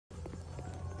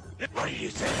What did you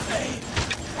say to me?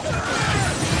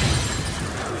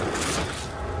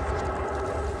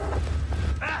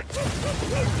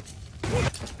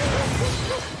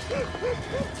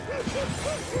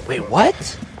 Wait,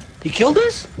 what? He killed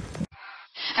us?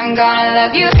 I'm gonna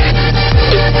love you.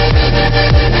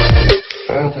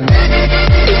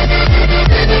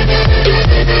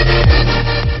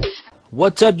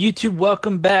 What's up, YouTube?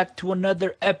 Welcome back to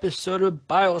another episode of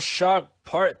Bioshock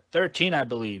Part 13, I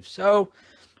believe. So,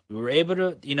 we were able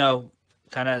to,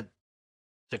 kind of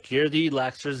secure the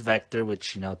Laxer's Vector,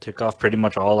 which, took off pretty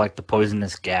much all, the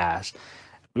poisonous gas.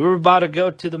 We were about to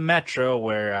go to the metro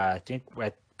where I'm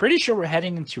pretty sure we're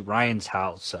heading into Ryan's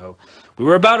house. So, we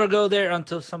were about to go there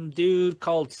until some dude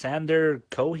called Sander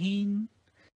Cohen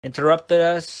interrupted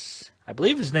us. I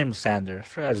believe his name was Sander. I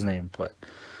forgot his name, but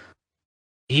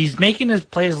he's making us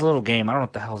play his little game. I don't know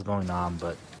what the hell's going on,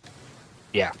 but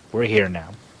yeah, we're here now.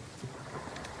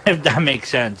 If that makes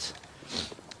sense.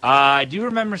 I do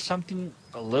remember something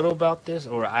a little about this,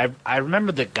 or I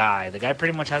remember the guy. The guy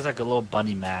pretty much has like a little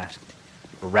bunny mask,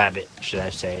 or rabbit, should I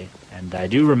say? And I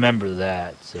do remember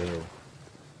that. So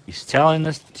he's telling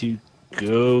us to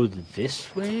go this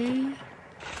way.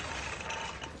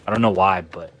 I don't know why,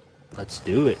 but let's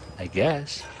do it, I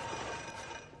guess.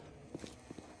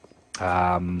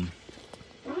 I'm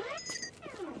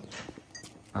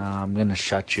gonna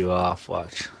shut you off,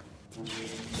 watch.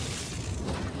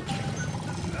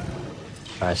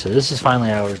 Alright, so this is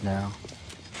finally ours now.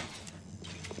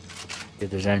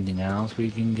 If there's anything else we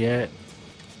can get.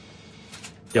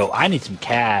 Yo, I need some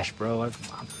cash, bro.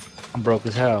 I'm broke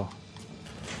as hell.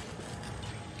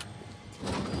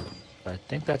 I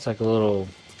think that's like a little...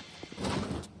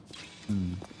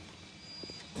 Maybe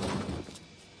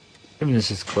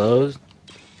this is closed.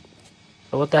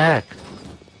 But what the heck?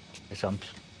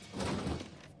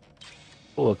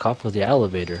 Oh, a cop with the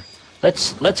elevator.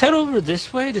 Let's head over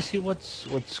this way to see what's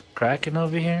cracking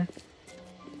over here.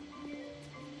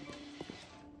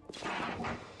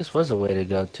 This was a way to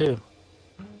go too.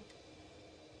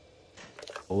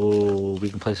 Oh,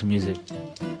 we can play some music.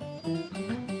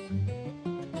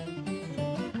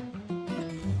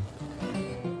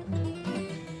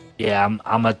 Yeah,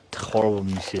 I'm a horrible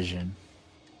musician.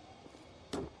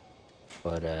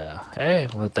 But hey,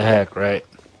 what the heck, right?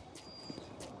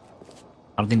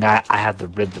 I don't think I have the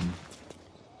rhythm.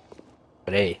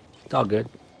 But hey, it's all good.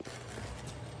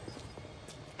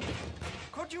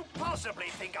 Could you possibly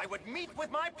think I would meet with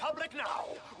my public now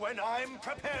when I'm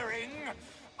preparing?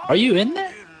 Are you in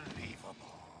there? Unbelievable.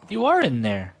 You are in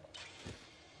there.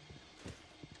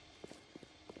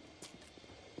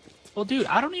 Well, dude,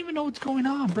 I don't even know what's going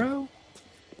on, bro.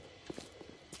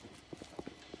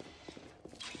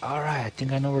 Alright, I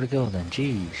think I know where to go then.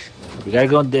 Jeez. We gotta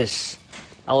go in this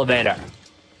elevator.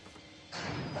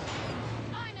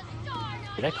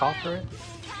 Did I call for it?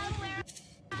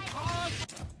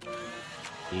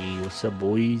 Hey, what's up,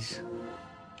 boys?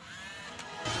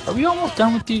 Are we almost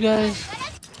done with you guys?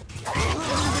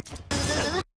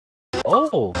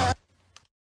 Oh!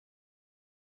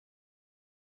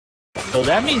 So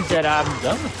that means that I'm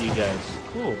done with you guys.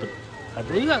 Cool, but I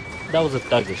believe that was a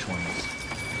thuggish one.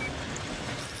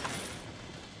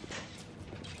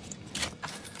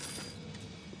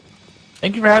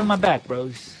 Thank you for having my back,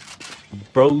 bros.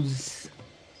 Bros.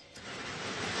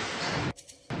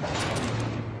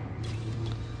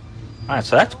 Alright,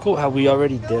 so that's cool how we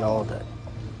already did all that.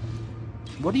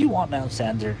 What do you want now,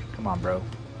 Sander? Come on, bro.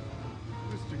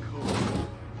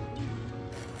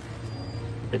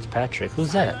 Fitzpatrick,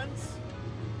 who's that?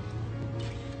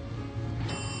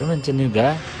 Herman's a new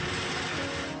guy.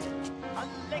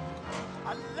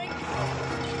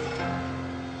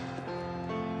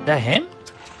 Is that him?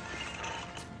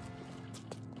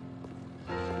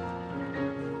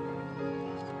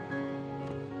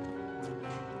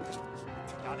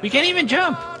 We can't even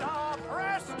jump!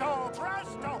 Presto,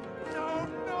 presto! No,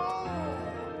 no!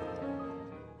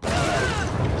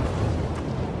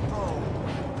 Oh,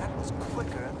 that was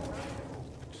quicker.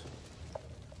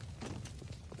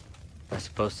 Am I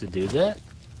supposed to do that?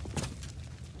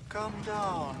 Come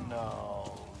down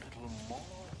now, little more.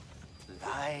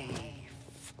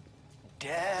 Life,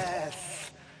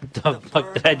 death. What the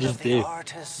fuck did I just do? The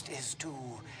artist is to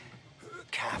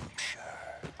capture.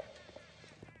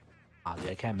 Oh,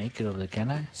 dude, I can't make it over there, can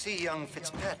I? See young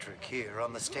Fitzpatrick here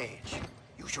on the stage.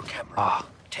 Use your camera. Ah.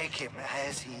 Take him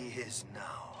as he is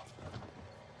now,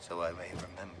 so I may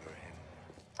remember him.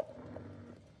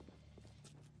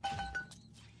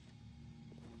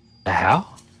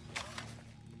 How?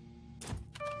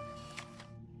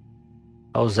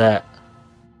 How's that?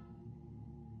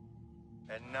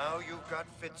 And now you've got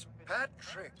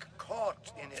Fitzpatrick trick,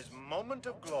 caught in his moment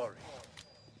of glory.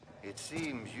 It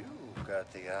seems you've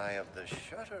got the eye of the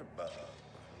shutterbug,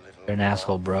 little You're an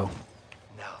asshole, bro.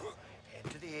 Now,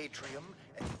 enter the atrium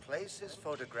and place his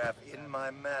photograph in my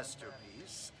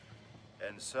masterpiece.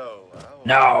 And so,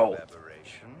 our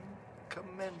collaboration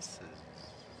commences.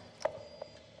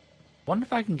 Wonder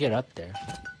if I can get up there.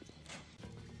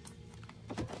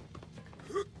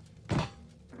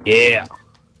 Yeah.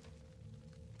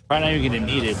 Probably not even gonna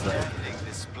need it, but.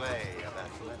 Display of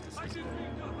athleticism.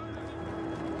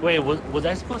 Wait, was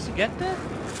I supposed to get that?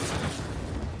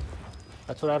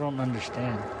 That's what I don't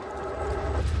understand.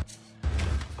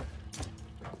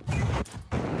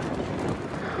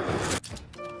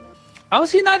 How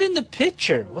is he not in the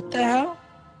picture? What the hell?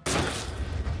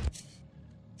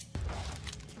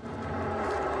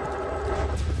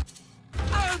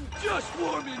 I'm just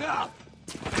warming up.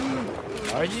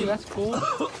 Are you? That's cool.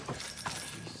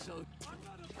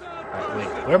 Alright, wait.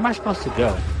 Where am I supposed to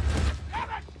go?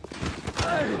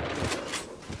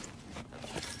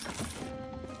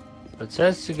 It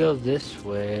says to go this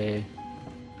way.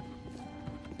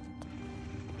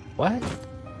 What?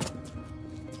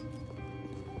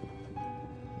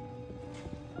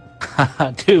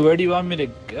 Dude, where do you want me to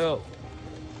go?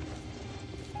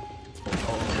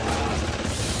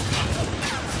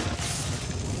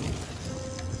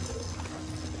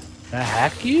 Can I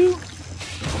hack you?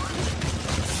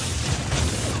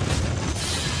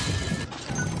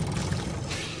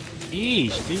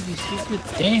 Jeez, dude, these stupid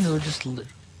things will just...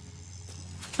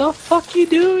 The fuck you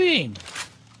doing?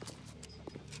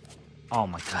 Oh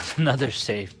my god, another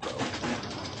save, bro.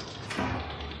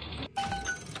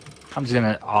 I'm just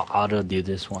gonna auto do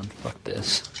this one. Fuck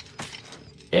this.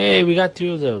 Hey, we got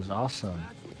 2 of those. Awesome.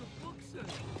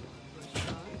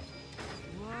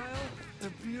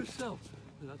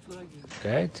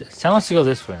 Okay, someone wants to go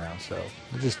this way now, so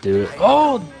we'll just do it.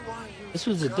 Oh, this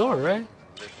was the door, right?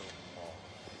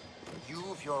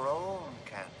 You've your own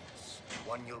canvas,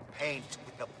 one you'll paint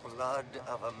with the blood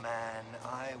of a man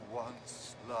I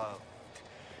once loved.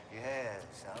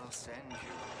 Yes, I'll send you to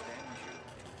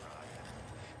Ryan.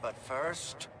 But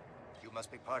first, you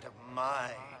must be part of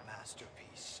my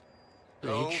masterpiece.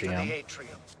 Go to the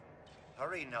atrium.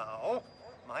 Hurry now.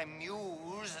 My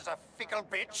muse is a fickle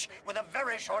bitch with a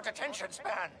very short attention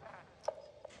span.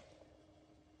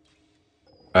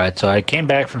 Alright, so I came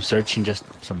back from searching just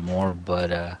some more,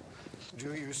 but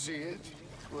Do you see it?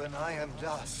 When I am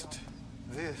dust,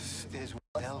 this is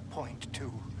what I'll point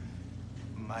to.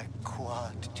 My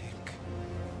quad tick.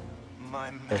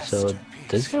 My masterpiece. so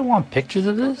does this guy want pictures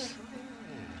of this?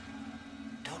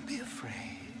 Don't be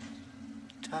afraid.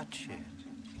 Touch it.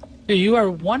 Dude, you are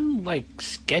one, like,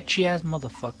 sketchy-ass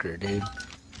motherfucker, dude.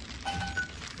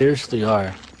 Seriously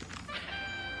are.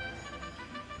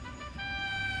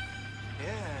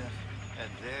 Yeah,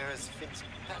 and there's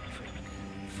Fitzpatrick,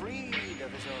 freed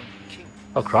of his own king.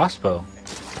 Oh, crossbow.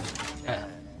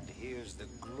 And here's the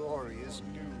glorious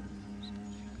news.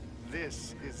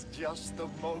 This is just the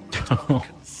moment of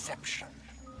conception.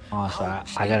 Oh, so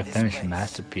I gotta finish the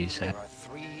masterpiece. There are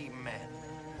 3 men,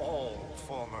 all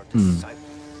former disciples.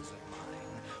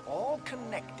 All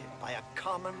connected by a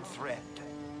common thread.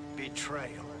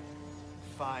 Betrayal.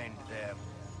 Find them,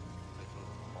 little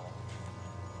Maul,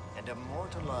 and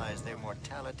immortalize their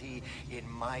mortality in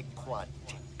my quad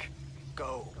tick.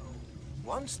 Go.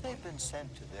 Once they've been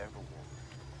sent to their reward,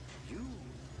 you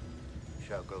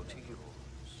shall go to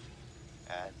yours.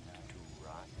 And to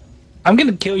Ryan. I'm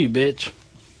gonna kill you, bitch.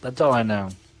 That's all I know.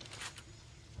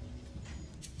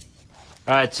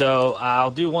 Alright, so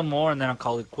I'll do one more and then I'll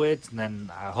call it quits, and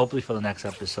then hopefully for the next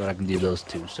episode I can do those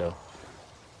 2, so.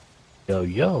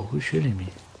 Yo, who's shooting me?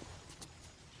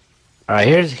 Alright,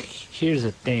 here's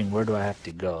the thing. Where do I have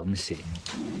to go? Let me see.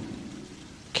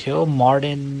 Kill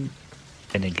Martin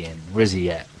Finnegan. Where's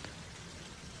he at?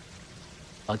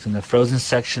 Like in the frozen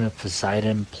section of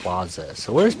Poseidon Plaza.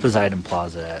 So where's Poseidon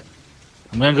Plaza at?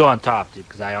 I'm gonna go on top, dude,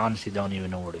 because I honestly don't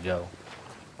even know where to go.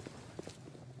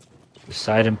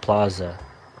 Poseidon Plaza.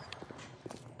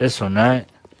 This one, right?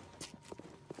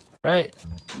 Right.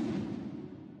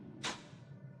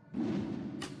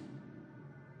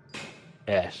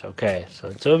 Yes, okay. So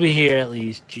it's over here at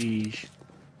least. Jeez.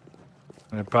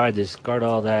 I'm gonna probably discard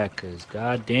all that, because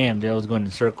goddamn, they was going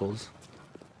in circles.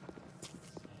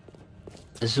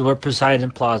 This is where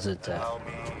Poseidon Plaza is at. Allow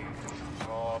me to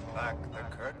draw back the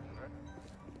curtain.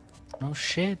 No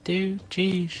shit, dude.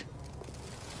 Jeez.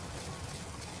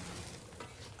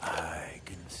 I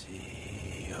can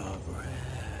see your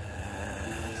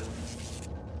breath.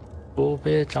 Cool,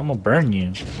 bitch. I'm gonna burn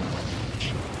you.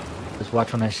 Just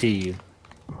watch when I see you.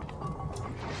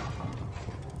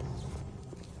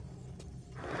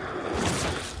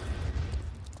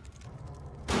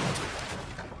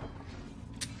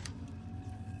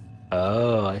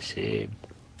 see.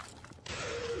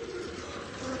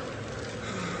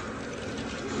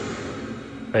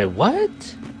 Wait,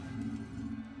 what?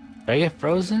 Did I get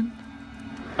frozen?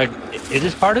 Like, is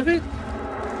this part of it?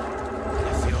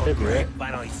 Could be, right?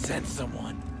 Finally sent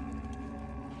someone.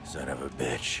 Son of a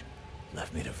bitch.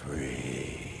 Left me to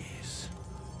freeze.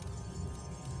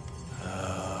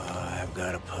 Oh, I've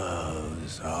got a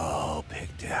pose all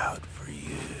picked out for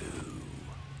you.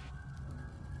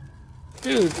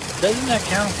 Dude, doesn't that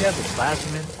count if you have the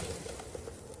plasmid?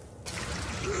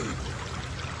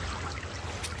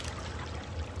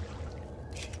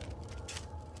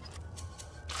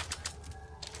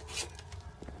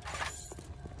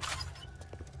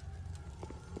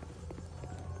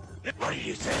 What did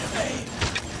you say to me?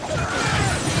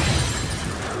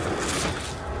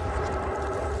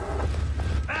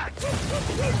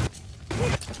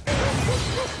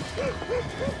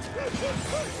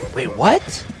 Wait,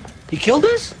 what? He killed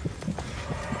us?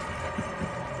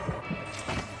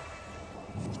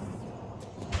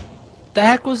 The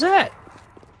heck was that?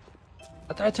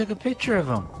 I thought I took a picture of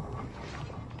him.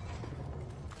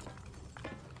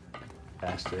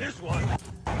 Bastard. This one.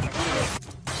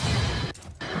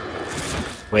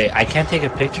 Wait, I can't take a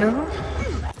picture of him?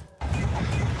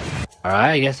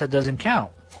 Alright, I guess that doesn't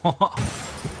count.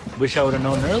 Wish I would have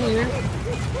known earlier.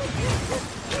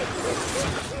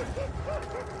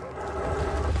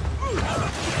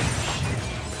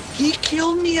 He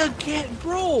killed me again,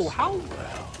 bro. How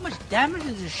much damage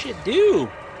does this shit do?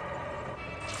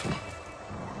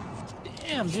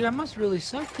 Damn, dude, I must really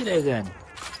suck today then.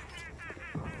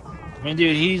 I mean,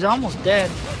 dude, he's almost dead.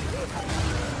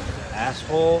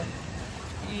 Asshole.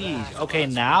 Jeez. Okay,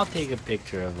 now take a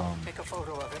picture of him. Take a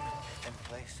photo of him and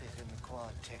place it in the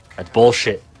quad tick. That's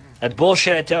bullshit. That's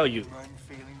bullshit, I tell you. I'm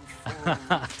feeling full,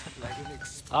 like an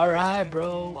exploding Alright,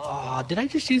 bro. Oh, did I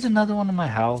just use another one of my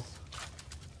health?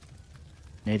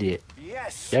 An idiot.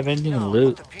 Yes. You have anything to Now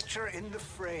loot? put the picture in the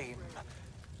frame.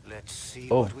 Let's see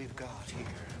Oh. what we've got here.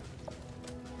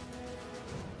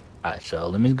 Alright, so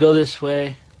let me go this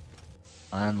way.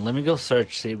 And let me go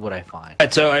search, see what I find.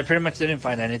 Alright, so I pretty much didn't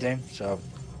find anything, so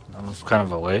that was kind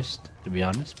of a waste, to be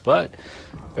honest. But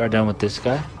we are done with this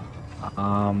guy.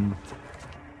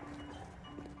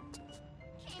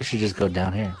 We should just go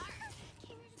down here.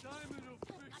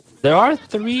 There are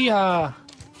three,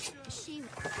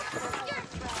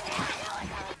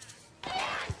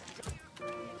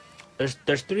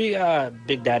 There's three,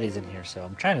 big daddies in here, so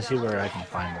I'm trying to see where I can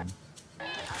find them.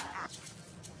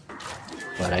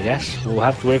 But I guess we'll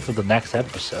have to wait for the next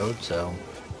episode, so...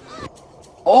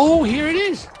 Oh, here it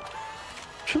is!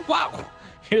 Wow!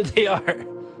 Here they are!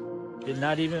 Did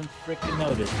not even freaking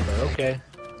notice, but okay.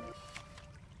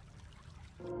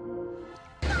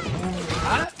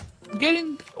 I'm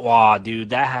getting... Wow, dude,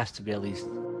 that has to be at least...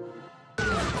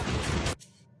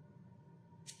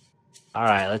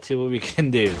 Alright, let's see what we can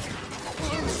do.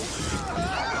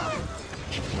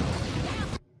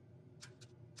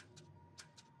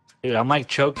 Dude, I'm like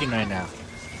choking right now.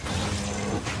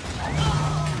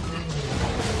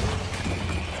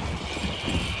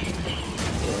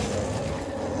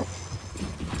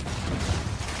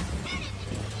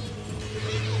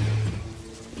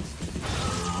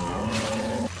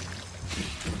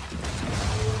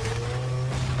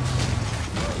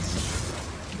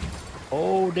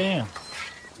 Oh, damn.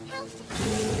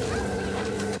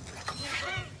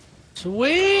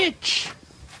 Switch!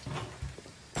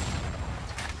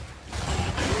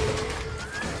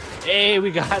 Hey,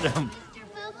 we got him.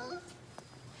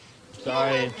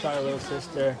 Sorry, little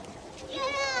sister.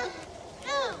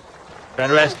 Trying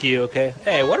to rescue you, okay?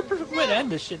 Hey, what a perfect way to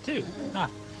end this shit, too. Huh.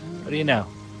 What do you know?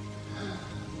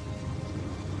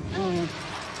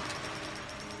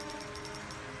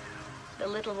 The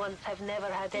little ones have never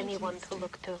had anyone to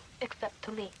look to, except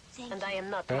to me. And I am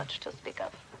not much to speak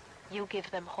of. You give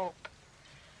them hope.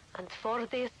 And for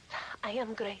this, I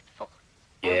am grateful.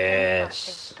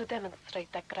 Yes. To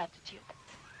demonstrate that gratitude.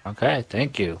 Okay,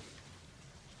 thank you.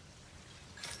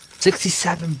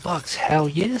 67 bucks. Hell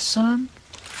yeah, son.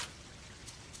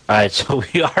 Alright, so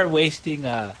we are wasting,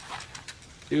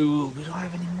 dude, we don't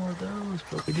have any more of those,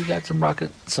 but we do got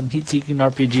some heat-seeking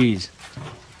RPGs.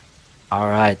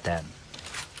 Alright then.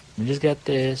 Let me just get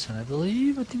this, and I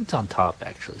think it's on top,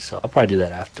 actually, so I'll probably do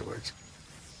that afterwards.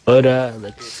 But,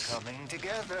 let's... Coming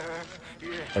together.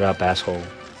 Shut up, asshole.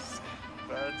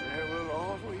 But there will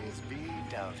always be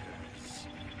doubters.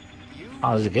 You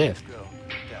Oh, there's a gift. go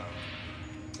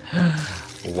down.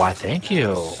 Why, thank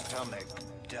you. Stomach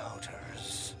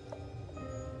doubters.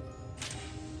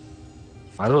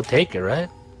 Might as well take it, right?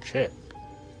 Shit.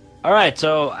 Alright,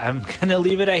 so I'm gonna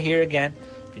leave it at here again.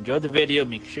 If you enjoyed the video,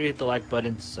 make sure you hit the like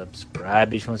button,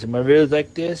 subscribe if you want to see more videos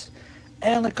like this,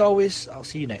 and like always, I'll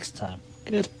see you next time.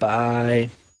 Goodbye.